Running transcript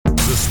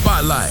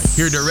Spotlight.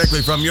 Hear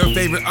directly from your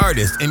favorite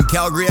artist in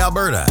Calgary,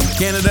 Alberta,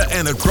 Canada,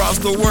 and across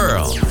the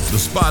world. The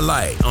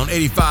Spotlight on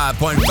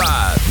 85.5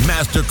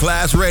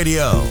 Masterclass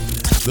Radio.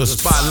 The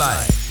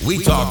Spotlight.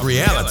 We talk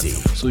reality.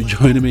 So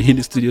joining me in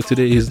the studio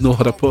today is no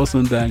other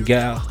person than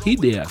GYAL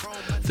EDIOT.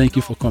 Thank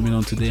you for coming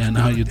on today. And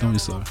how you doing,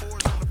 sir?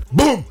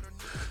 Boom!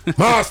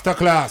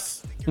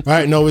 Masterclass.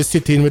 Right now we're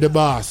sitting with the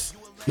boss.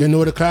 You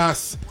know the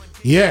class?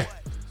 Yeah.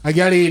 I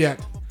GYAL EDIOT.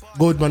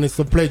 Good man, it's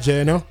a pleasure,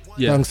 you know?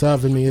 Yeah. Thanks for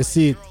having me. You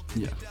see it?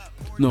 Yeah.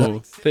 No,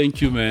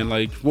 thank you, man.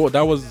 Like, whoa,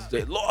 that was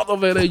a lot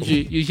of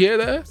energy. You hear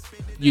that?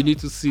 You need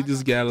to see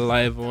this guy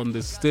live on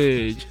the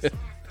stage.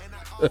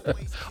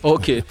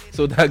 Okay,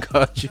 so that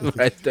got you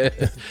right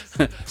there.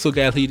 So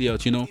GYAL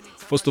EDIOT, you know,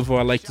 first of all,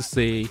 I'd like to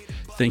say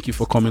thank you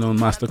for coming on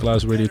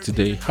Masterclass Radio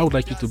today. I would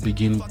like you to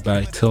begin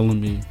by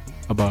telling me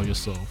about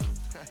yourself.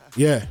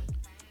 Yeah.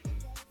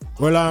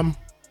 Well, I'm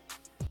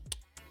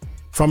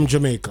from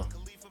Jamaica.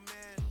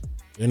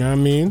 You know what I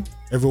mean?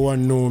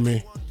 Everyone know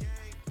me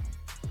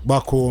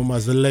back home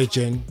as a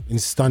legend in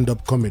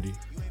stand-up comedy,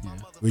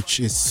 which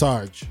is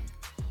Sarge.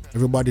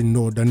 Everybody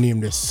know the name,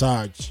 the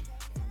Sarge.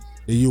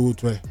 The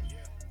youth were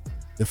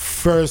the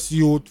first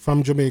youth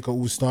from Jamaica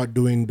who start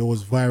doing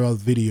those viral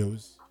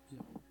videos,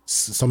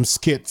 some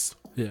skits.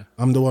 Yeah.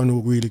 I'm the one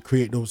who really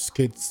create those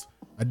skits.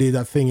 I did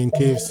that thing in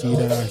KFC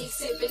that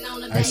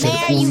I said,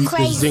 who eat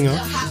the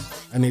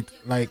zinger? And it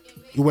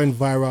went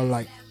viral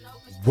like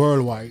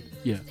worldwide.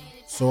 Yeah.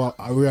 So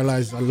I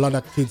realized a lot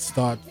of kids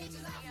start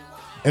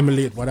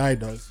emulate what I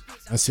does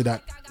and see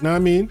that. You know what I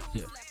mean?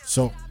 Yeah.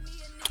 So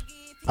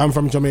I'm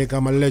from Jamaica.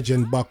 I'm a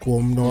legend back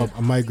home. Now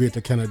I migrate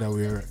to Canada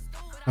where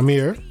I'm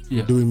here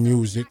doing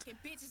music.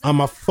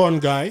 I'm a fun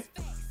guy.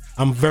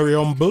 I'm very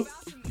humble,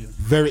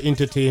 very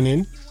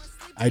entertaining.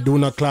 I do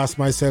not class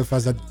myself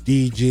as a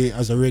DJ,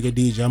 as a reggae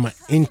DJ. I'm an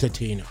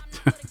entertainer.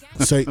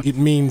 So it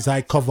means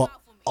I cover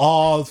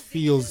all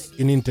fields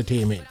in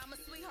entertainment.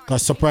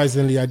 Because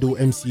surprisingly, I do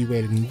MC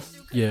weddings.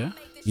 Yeah.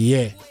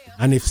 Yeah.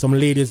 And if some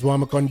ladies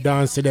want me to come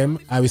dance to them,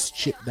 I will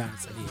strip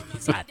dance.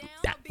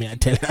 That me I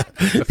tell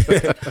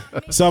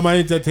her. So I'm an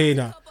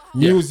entertainer.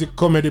 Music,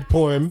 comedy,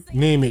 poem,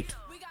 name it.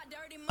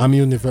 I'm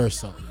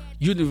universal.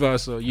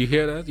 Universal, you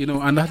hear that? You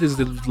know, and that is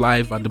the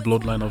life and the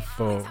bloodline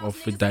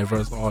of a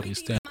diverse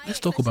artist. And let's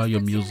talk about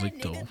your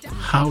music though.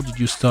 How did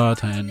you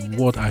start and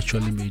what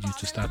actually made you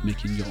to start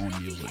making your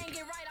own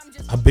music?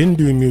 I've been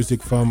doing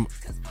music from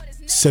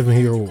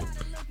 7-year-old.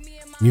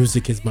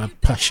 Music is my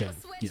passion.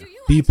 Yeah.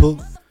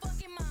 People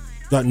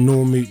that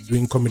know me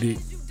doing comedy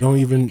don't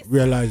even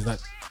realize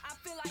that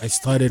I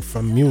started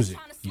from music.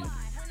 Yeah.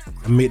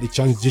 I made the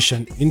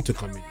transition into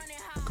comedy.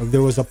 Because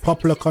there was a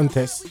popular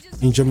contest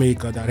in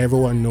Jamaica that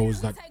everyone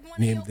knows that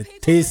named the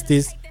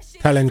Tastiest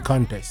Talent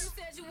Contest.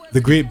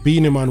 The great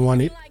Beanie Man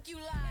won it.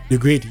 The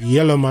great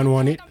Yellow Man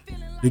won it.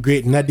 The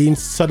great Nadine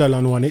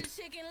Sutherland won it.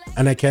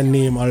 And I can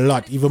name a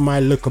lot. Even my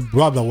little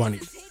brother won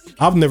it.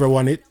 I've never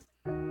won it.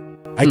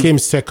 I came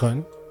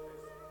second.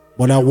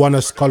 But I won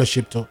a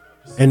scholarship to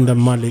Enda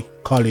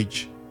Malik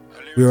College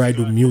where I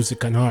do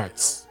music and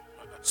arts.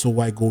 So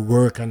I go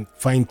work and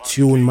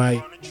fine-tune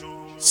my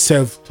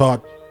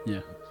self-taught.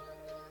 Yeah.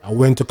 I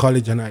went to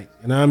college and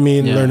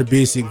learn the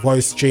basic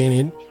voice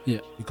training. Yeah.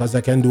 Because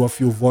I can do a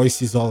few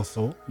voices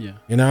also. Yeah.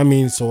 You know what I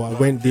mean? So I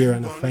went there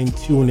and I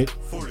fine-tuned it.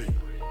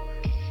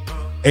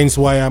 Hence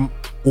why I'm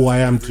who I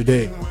am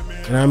today. You know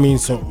what I mean?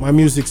 So my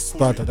music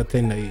started at a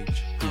tender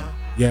age.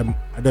 Yeah.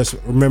 I just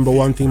remember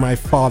one thing my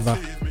father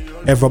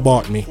ever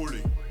bought me.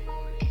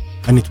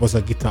 And it was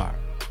a guitar.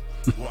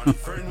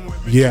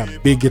 Yeah,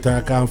 big guitar,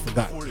 I can't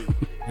forget.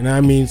 You know what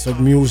I mean? So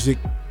music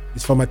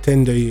is from a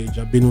tender age.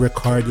 I've been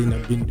recording,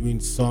 I've been doing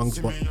songs,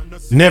 but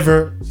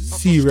never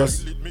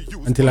serious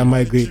until I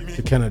migrate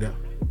to Canada.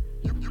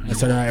 I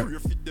said,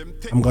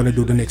 I'm going to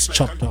do the next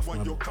chapter of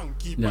my book.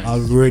 Nice. I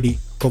already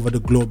covered the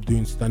globe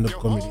doing stand-up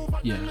comedy.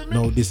 Yeah.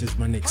 Now this is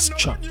my next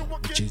chapter,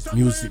 which is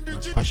music,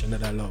 my passion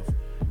that I love.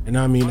 And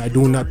I mean, I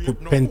do not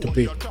put pen to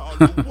paper.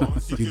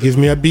 You give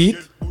me a beat,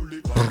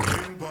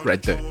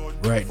 Right there.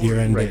 right there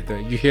and Right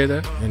there. there. You hear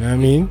that? You know what I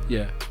mean?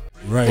 Yeah.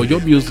 Right. But your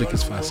music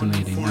is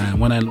fascinating, and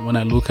when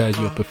I look at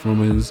your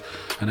performance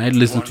and I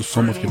listen to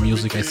some of your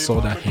music, I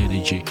saw that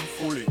energy.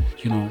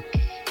 You know,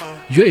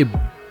 you're a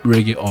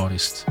reggae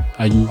artist,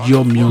 and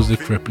your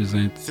music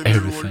represents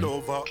everything.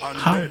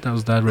 How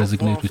does that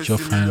resonate with your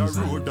fans?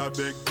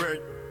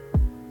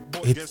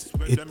 It's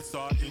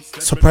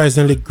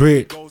surprisingly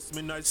great,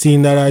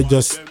 seeing that I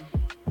just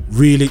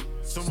really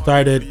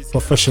started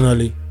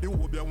professionally,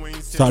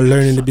 started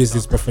learning the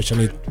business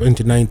professionally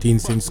 2019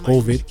 since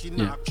COVID.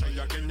 Yeah.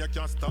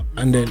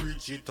 And then,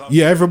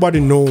 everybody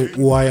know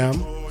who I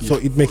am, so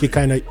it make it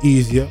kind of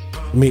easier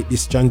to make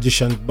this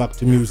transition back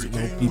to music.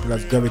 Now people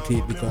have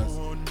gravitate because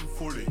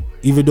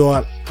even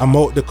though I'm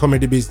out the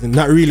comedy business,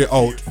 not really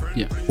out,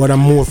 but I'm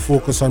more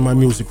focused on my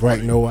music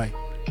right now.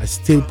 I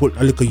still put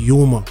a little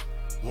humor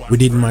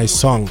within my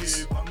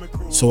songs.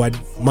 So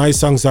my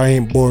songs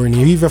ain't boring.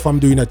 Even if I'm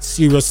doing a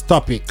serious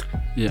topic,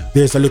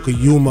 there's a little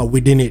humor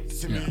within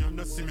it.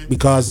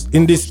 Because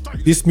in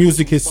this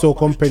music is so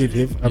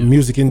competitive,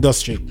 music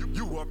industry,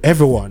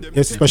 everyone,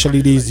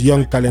 especially these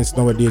young talents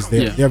nowadays,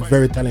 they're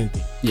very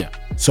talented. Yeah.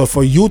 So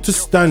for you to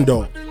stand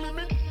out,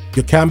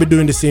 you can't be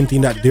doing the same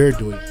thing that they're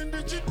doing.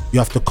 You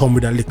have to come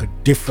with a little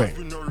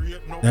different.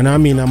 And I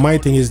mean, and my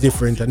thing is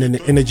different, and then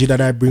the energy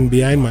that I bring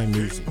behind my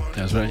music.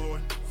 That's right.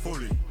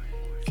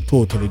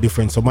 Totally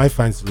different. So my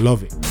fans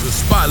love it. The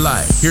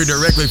Spotlight, hear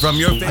directly from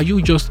your Are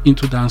you just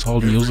into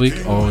dancehall music,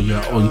 or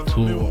you're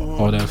into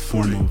other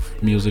form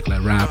of music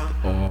like rap?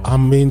 Or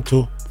I'm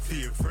into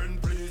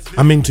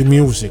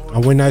music,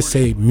 and when I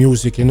say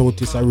music, you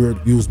notice I will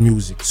use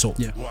music. So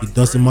it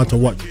doesn't matter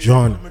what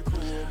genre.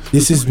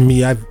 This is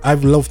me.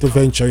 I've loved to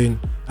venture in.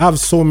 I have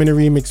so many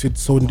remixes with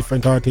so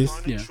different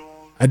artists. Yeah.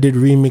 I did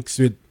remix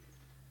with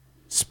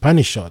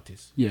Spanish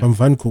artists from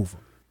Vancouver.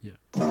 Yeah.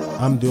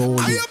 I'm the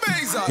only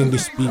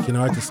English-speaking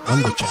artist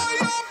on the chart.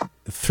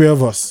 The three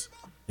of us,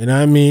 you know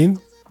what I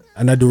mean?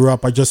 And I do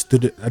rap. I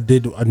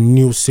did a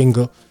new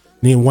single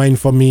named "Wine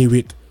for Me"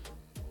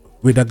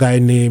 with a guy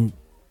named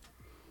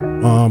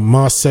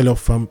Marcelo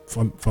from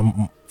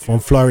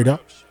Florida.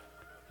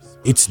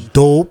 It's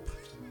dope.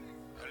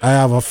 I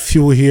have a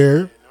few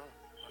here.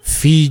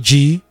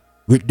 Fiji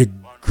with the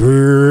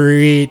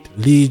great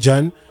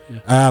Legion. Yeah.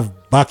 I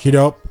have Back It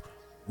Up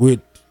with,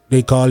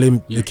 they call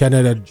him the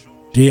Canada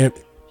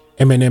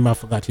Eminem, I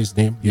forgot his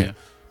name. Yeah.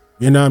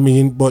 You know what I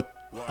mean? But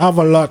I have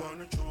a lot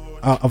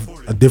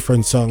of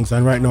different songs,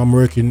 and right now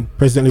I'm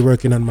presently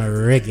working on my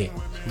reggae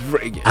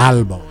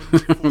album.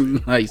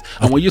 Nice.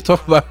 And when you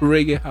talk about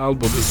reggae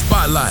album, the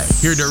Spotlight,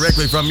 hear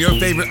directly from your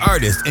favorite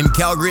artists in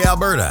Calgary,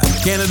 Alberta,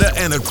 Canada,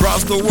 and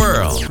across the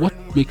world. What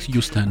makes you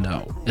stand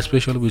out,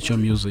 especially with your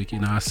music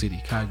in our city,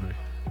 Calgary?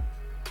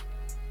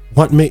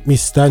 What make me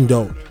stand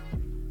out?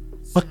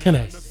 What can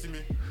I say?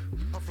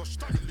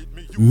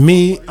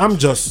 Me, I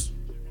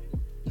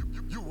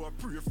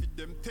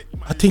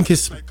think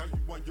it's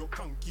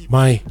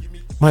my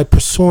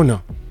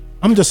persona.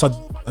 I'm just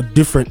a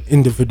different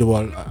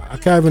individual. I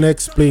can't even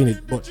explain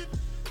it, but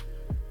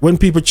when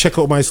people check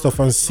out my stuff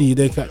and see,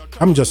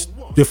 I'm just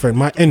different.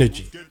 My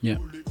energy. Yeah.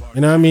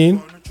 You know what I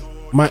mean?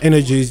 My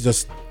energy is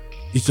just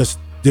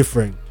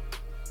different.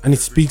 And it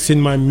speaks in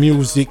my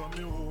music,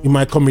 in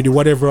my comedy,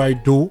 whatever I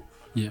do.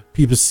 Yeah.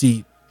 People see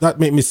it. That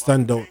make me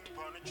stand out.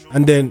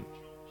 And then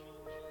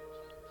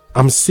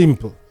I'm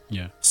simple.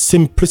 Yeah.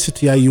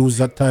 Simplicity I use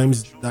at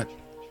times that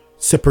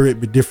separate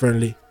me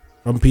differently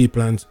from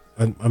people, and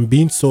I'm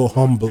being so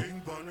humble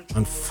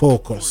and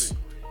focused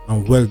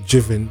and well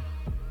driven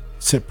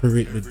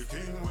separate me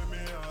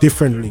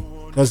differently,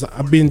 because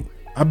I've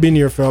been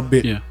here for a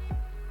bit. Yeah.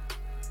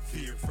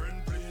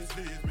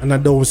 And I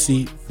don't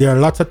see, there are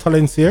lots of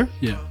talents here.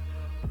 Yeah.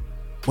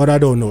 But I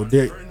don't know.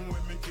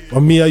 For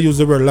me, I use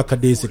the word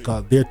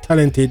lackadaisical. They're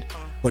talented,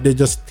 but they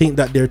just think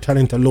that their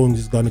talent alone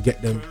is gonna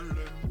get them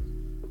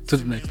to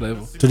the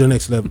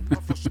next level.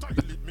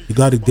 You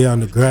got it there on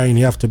the grind.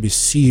 You have to be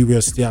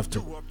serious. You have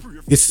to.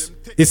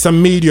 It's a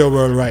media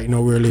world right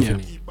now we're living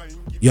in.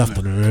 You have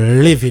to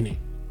live in it.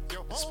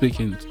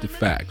 Speaking to the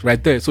fact,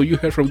 right there. So you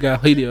heard from GYAL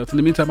EDIOT. In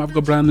the meantime, I've got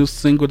a brand new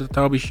single that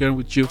I'll be sharing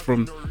with you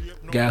from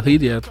GYAL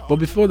EDIOT. But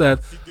before that,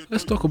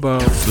 let's talk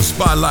about the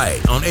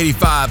Spotlight on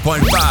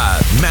 85.5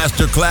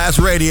 Masterclass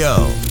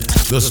Radio.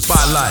 The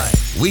Spotlight.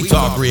 We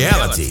talk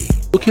reality.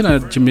 Looking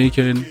at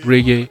Jamaican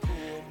reggae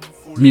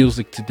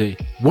music today,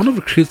 one of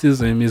the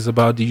criticism is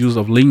about the use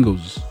of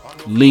lingos,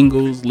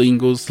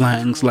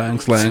 slang.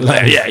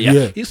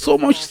 Yeah. It's so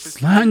much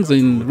slangs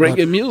in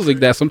reggae music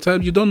that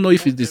sometimes you don't know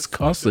if it's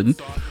discussing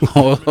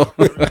or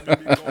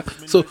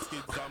so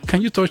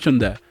can you touch on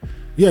that?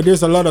 Yeah,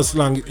 there's a lot of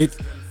slang.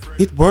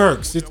 It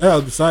works, it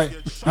helps. I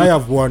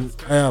have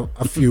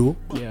a few.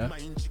 Yeah.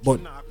 But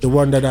the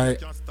one that I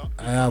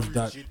have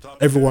that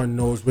everyone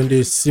knows when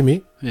they see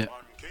me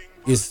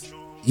is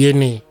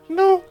Yeni.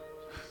 No.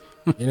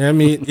 You know what I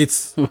mean?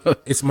 It's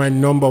my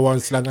number one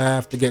slang. I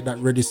have to get that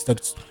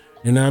registered.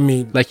 You know what I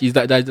mean? Like, is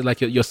that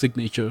like your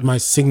signature? My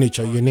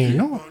signature, you know?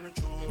 No.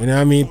 You know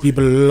what I mean?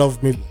 People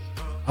love me.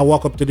 I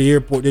walk up to the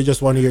airport, they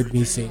just want to hear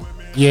me say,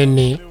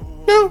 Yeni.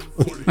 No.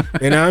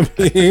 You know what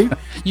I mean?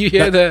 You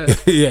hear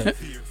that? Yeah.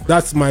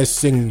 That's my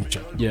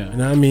signature. Yeah. You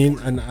know what I mean?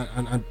 And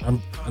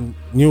I'm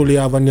newly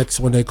have a next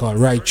one they call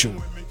Raichu.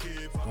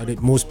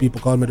 Most people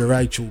call me the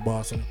Raichu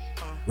boss.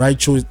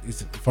 Raichu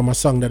is from a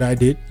song that I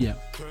did. Yeah.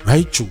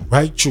 Raichu.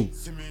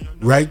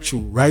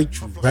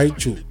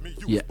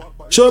 Yeah.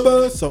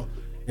 Trouble. So,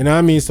 you know what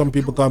I mean? Some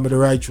people call me the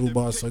Raichu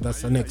boss, so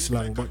that's the next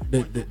slang. But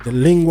the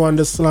lingo and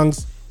the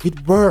slangs,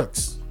 it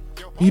works.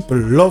 People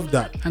love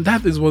that. And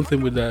that is one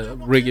thing with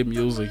reggae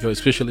music, or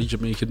especially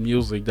Jamaican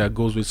music, that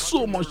goes with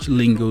so much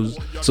lingos.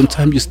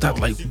 Sometimes you start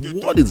like,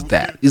 what is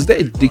that? Is there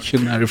a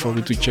dictionary for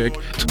me to check?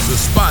 The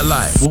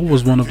Spotlight. What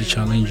was one of the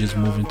challenges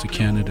moving to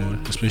Canada,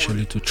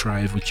 especially to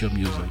thrive with your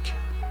music?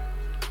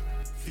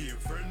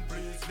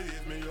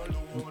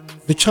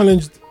 The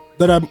challenge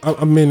that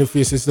I mainly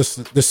face is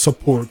the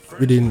support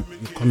within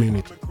the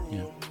community.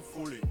 Yeah.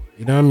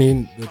 You know what I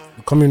mean? The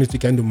community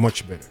can do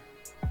much better.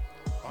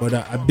 But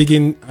I'm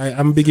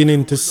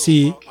beginning to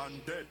see, you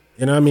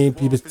know what I mean,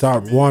 people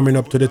start warming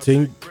up to the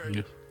thing.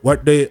 Yeah.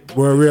 What they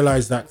will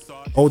realize that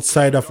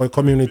outside of a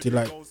community,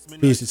 like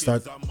places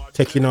start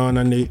taking on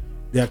and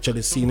they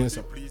actually seen it.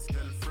 So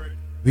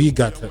we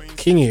got a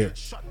king here,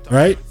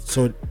 right?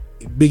 So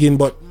begin,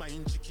 but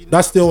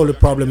that's the only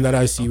problem that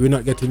I see. We're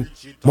not getting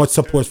much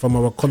support from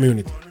our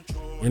community.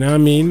 You know what I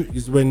mean?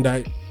 Is when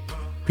that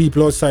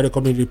people outside the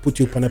community put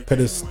you up on a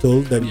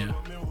pedestal, then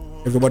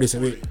everybody say,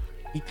 wait,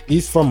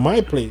 he's from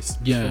my place.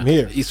 Yeah, from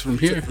here. He's from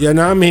here. You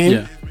know what I mean?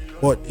 Yeah.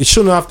 But it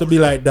shouldn't have to be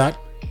like that.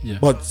 Yeah.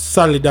 But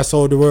sadly, that's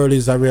how the world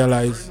is. I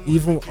realize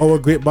even our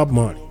great Bob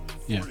Marley,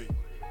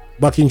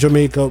 back in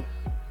Jamaica,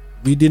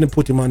 we didn't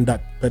put him on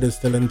that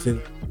pedestal until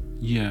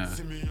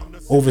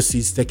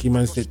overseas take him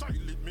and say,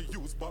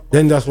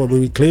 then that's what we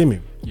reclaim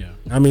him.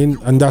 I mean,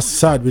 and that's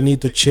sad. We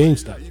need to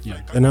change that. You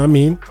know what I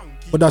mean?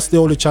 But that's the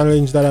only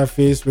challenge that I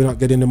face. We're not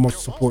getting the much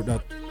support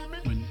that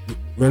you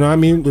know what I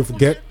mean? We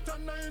forget.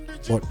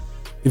 But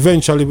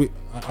eventually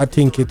I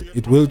think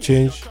it will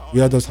change.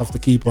 We just have to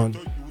keep on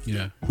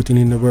putting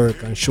in the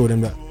work and show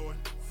them that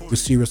we're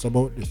serious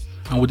about this.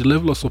 And with the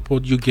level of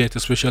support you get,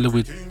 especially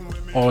with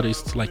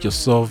artists like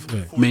yourself,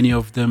 many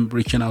of them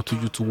reaching out to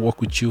you to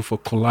work with you for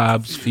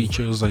collabs,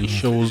 features and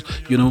shows,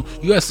 you know,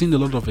 you are seeing a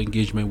lot of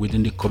engagement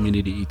within the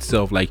community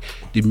itself, like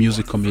the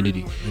music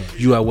community.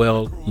 You are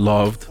well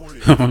loved,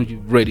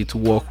 ready to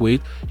work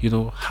with. You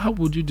know, how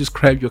would you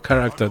describe your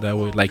character that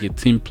way? Like a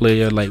team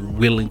player, like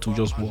willing to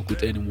just work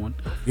with anyone?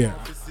 Yeah,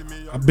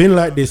 I've been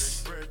like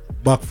this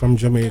back from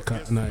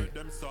Jamaica, and I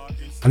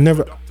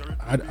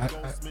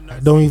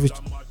don't even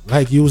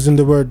like using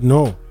the word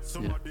no.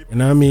 You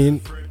know what I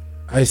mean?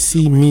 I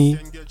see me,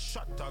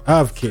 I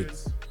have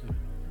kids.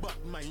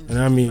 And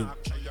I mean,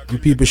 you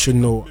people should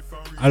know,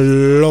 I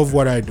love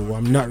what I do.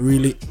 I'm not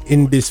really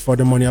in this for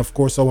the money. Of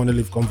course, I want to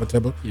live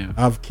comfortable.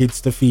 I have kids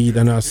to feed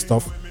and all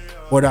stuff.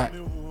 But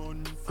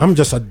I'm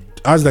just,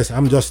 as I say,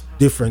 I'm just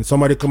different.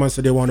 Somebody come and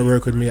say they want to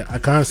work with me, I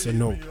can't say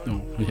no.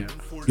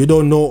 You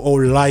don't know how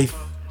life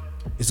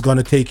is going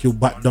to take you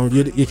back down.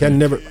 You can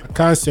never, I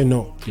can't say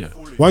no.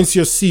 Once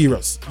you're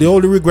serious, the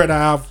only regret I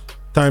have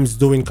times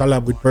doing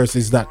collab with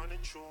persons is that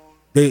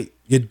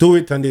you do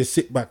it and they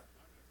sit back.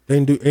 They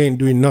ain't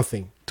doing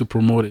nothing to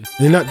promote it.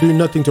 They're not doing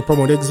nothing to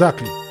promote it.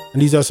 Exactly.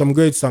 And these are some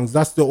great songs.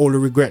 That's the only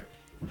regret.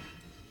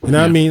 You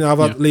know what I mean?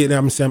 Lately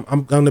I'm saying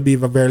I'm gonna be a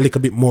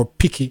little bit more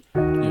picky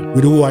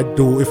with who I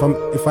do.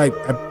 If I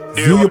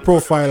view your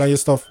profile and your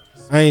stuff,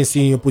 I ain't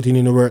seeing you putting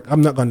in the work,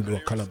 I'm not gonna do a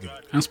collab.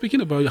 And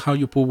speaking about how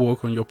you put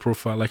work on your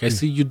profile, like I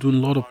see you doing a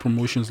lot of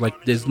promotions.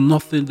 Like there's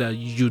nothing that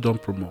you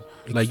don't promote.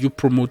 Like you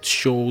promote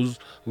shows,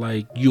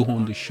 like you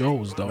own the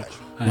shows though.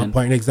 My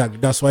point exactly.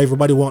 That's why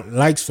everybody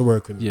likes to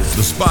work with me.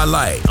 The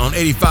Spotlight on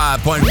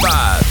 85.5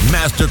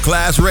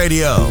 Masterclass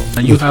Radio.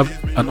 And you have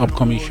an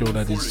upcoming show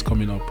that is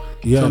coming up.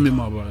 Tell me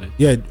more about it.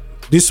 Yeah,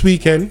 this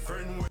weekend,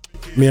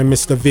 me and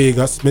Mr.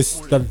 Vegas.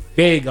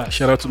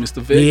 Shout out to Mr.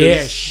 Vegas.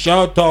 Yeah,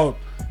 shout out.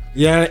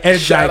 Yeah,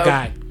 that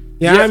guy.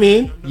 You know what I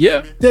mean?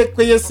 Yeah. Take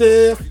for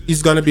yourself.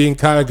 It's gonna be in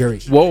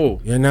Calgary.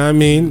 Whoa. You know what I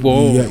mean?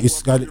 Whoa. Yeah,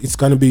 it's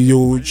gonna be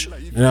huge.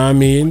 You know what I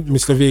mean?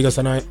 Mr. Vegas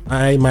and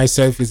I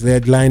myself is the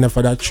headliner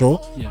for that show.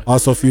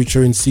 Also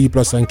featuring C+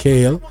 and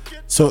KL.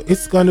 So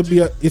it's gonna be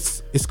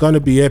it's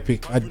gonna be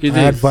epic. I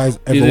advise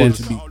everyone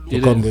to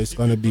come there. It's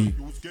gonna be,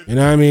 you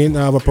know what I mean?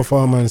 I have a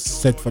performance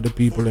set for the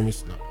people and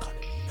it's not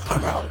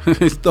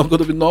it's not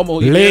gonna be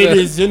normal.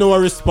 Ladies, you know a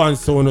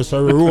response to us,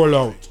 so roll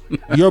out.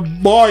 Your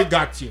boy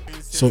got you.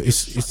 So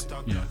it's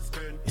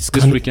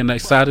this weekend,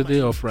 like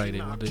Saturday or Friday?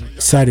 What day?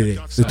 Saturday,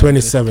 the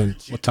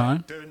 27th. What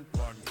time?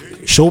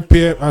 Show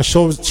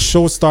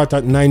start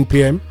at 9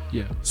 p.m.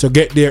 Yeah. So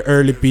get there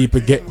early, people.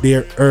 Get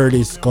there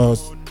early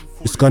because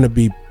it's gonna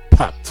be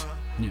packed.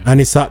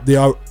 And it's at the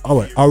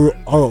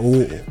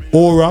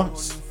Aura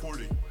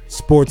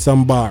Sports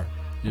and Bar.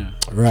 Yeah.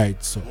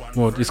 Right. So.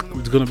 Well, it's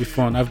gonna be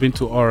fun. I've been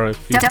to Aura.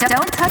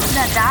 Don't touch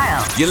that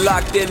dial. You're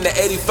locked in to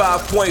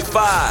 85.5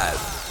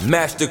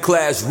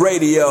 Masterclass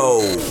Radio.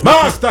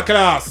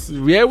 Masterclass.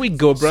 Here we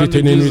go, brand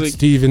Sitting new in music. with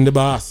Steve in the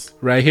bass.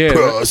 Right here.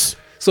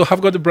 So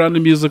I've got the brand new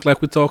music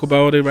like we talk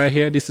about it right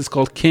here. This is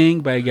called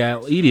King by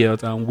GYAL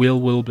EDIOT, and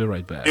we'll be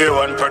right back. Here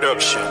one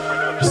production,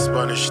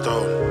 Spanish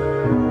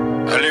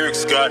Town. The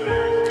lyrics got,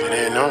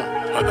 you know.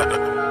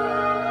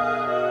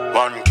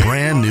 One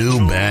brand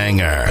new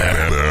banger.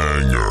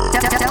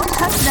 Don't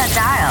touch that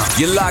dial.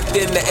 You're locked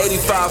in to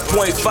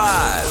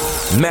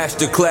 85.5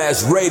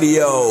 Masterclass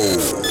Radio.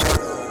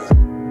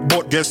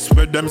 But guess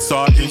where them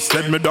saw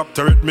instead? Me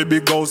doctorate, me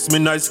big house, me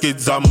nice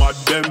kids, I'm at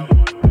them.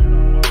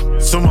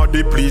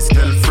 Somebody please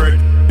tell Fred,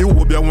 the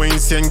Wobia Wayne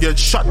and get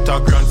shot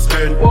a grand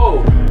spend.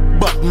 Whoa.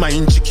 But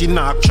mine chicken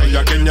up, try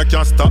again, you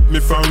can't stop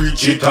me from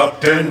reaching top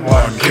 10.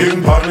 One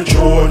king on the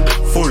throne,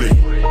 fully.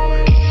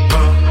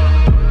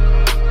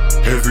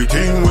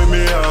 Everything with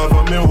me have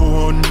on me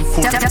own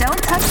fully.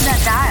 Don't touch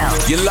that dial.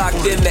 You're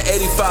locked in to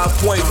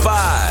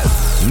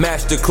 85.5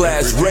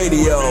 Masterclass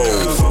Radio.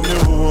 On me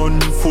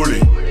own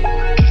fully.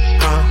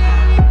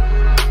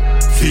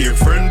 Fear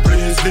friend,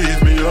 please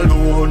leave me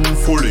alone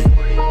fully.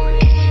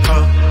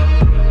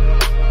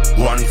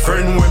 One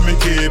friend when me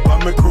keep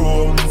on me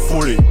chrome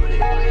fully.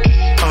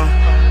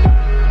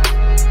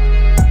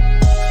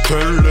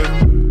 Tell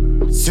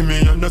them, see me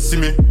and not see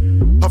me.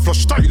 I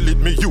flush toilet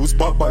me use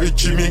Baba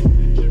Jimmy.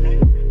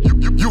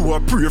 You are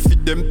pray for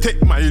them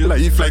take my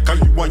life like I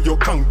want your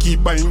can't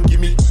keep buying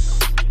gimme.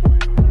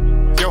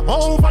 You're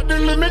over the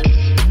limit.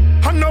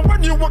 I know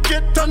when you will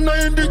get a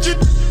 9 digit.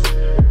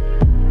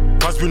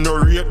 Cause we no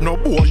rate no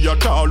boy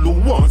at all who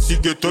wants to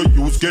get a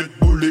use get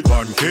bullied.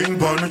 One king,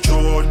 one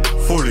throne,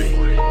 fully.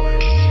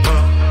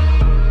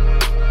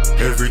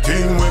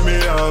 Everything when me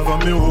have on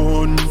me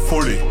own,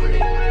 fully.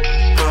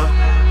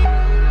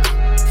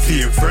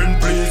 Fear friend,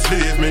 please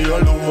leave me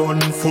alone,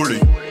 fully.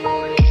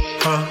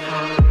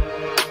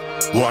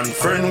 One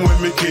friend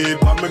when me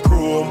keep on me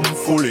chrome,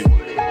 fully.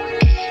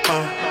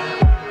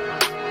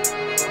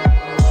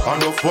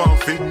 Enough one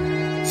fi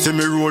see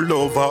me roll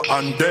over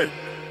and dead.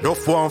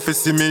 Enough one fi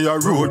see me a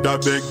road a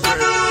big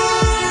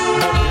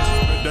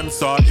bread. Them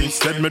saw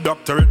instead me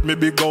doctorate, me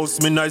big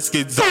house, me nice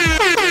kids. The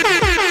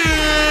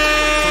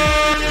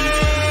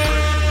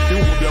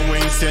Uber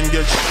wings and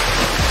get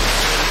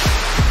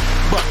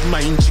but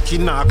mine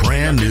chicken up.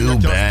 Brand new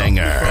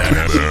banger.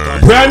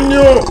 Brand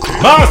new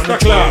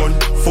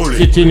masterclass.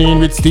 Fitting in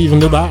with Stephen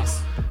the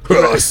Bass.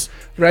 Yes.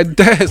 Right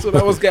there, so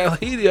that was GYAL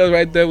EDIOT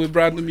right there with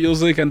brand new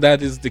music, and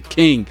that is the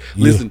king.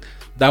 Listen,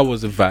 that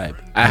was a vibe.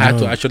 I had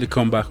to actually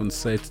come back on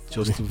set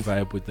just to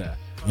vibe with that.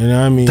 You know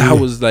what I mean? That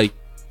was like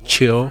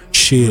chill,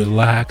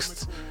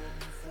 relaxed.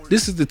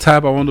 This is the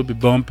type I want to be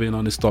bumping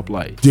on the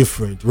stoplight.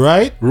 Different,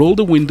 right? Roll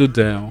the window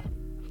down,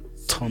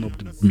 turn up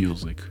the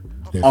music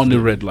on the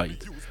red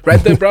light. Right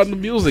there, brand new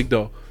music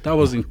though. That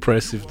was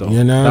impressive though.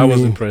 You know that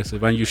was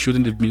impressive, and you're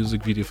shooting the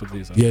music video for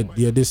this.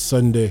 Yeah, this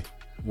Sunday.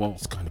 Wow,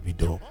 it's gonna be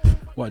dope.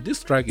 Wow,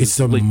 this track is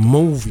a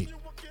movie.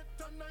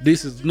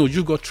 This is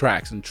you got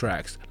tracks and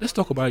tracks. Let's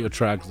talk about your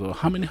tracks though.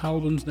 How many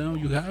albums now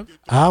you have?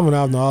 I haven't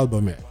had no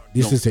album yet.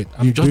 This is it.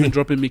 You've just been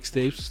dropping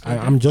mixtapes.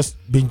 I'm just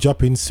been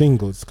dropping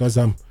singles because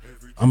I'm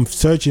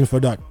searching for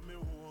that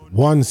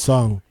one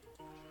song.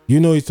 You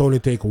know, it's only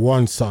take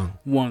one song.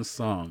 One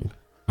song.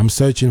 I'm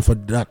searching for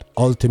that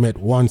ultimate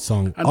one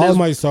song. And all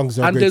my songs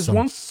are great. And there's songs.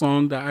 one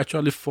song that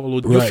actually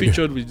followed. You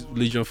featured with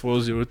Legion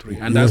 403,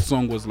 and that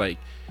song was like,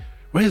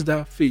 "Where's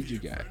that Fiji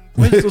guy?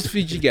 Where's those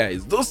Fiji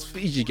guys? Those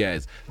Fiji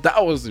guys."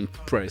 That was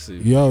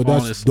impressive. Yo,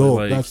 that's honestly, dope.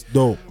 Like, that's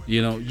dope.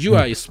 You know, you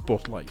are a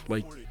spotlight.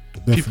 Like,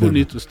 people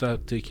need to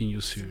start taking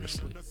you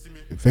seriously.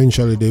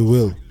 Eventually, they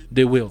will.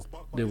 They will.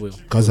 They will.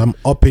 Because I'm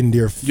up in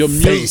their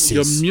faces.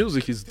 Your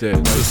music is there.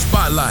 The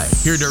Spotlight.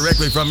 Hear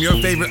directly from your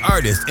favorite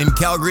artist in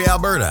Calgary,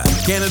 Alberta,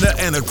 Canada,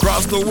 and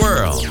across the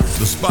world.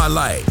 The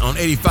Spotlight on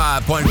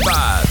 85.5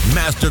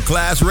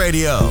 Masterclass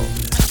Radio.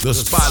 The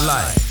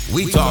Spotlight.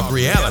 We talk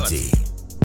reality.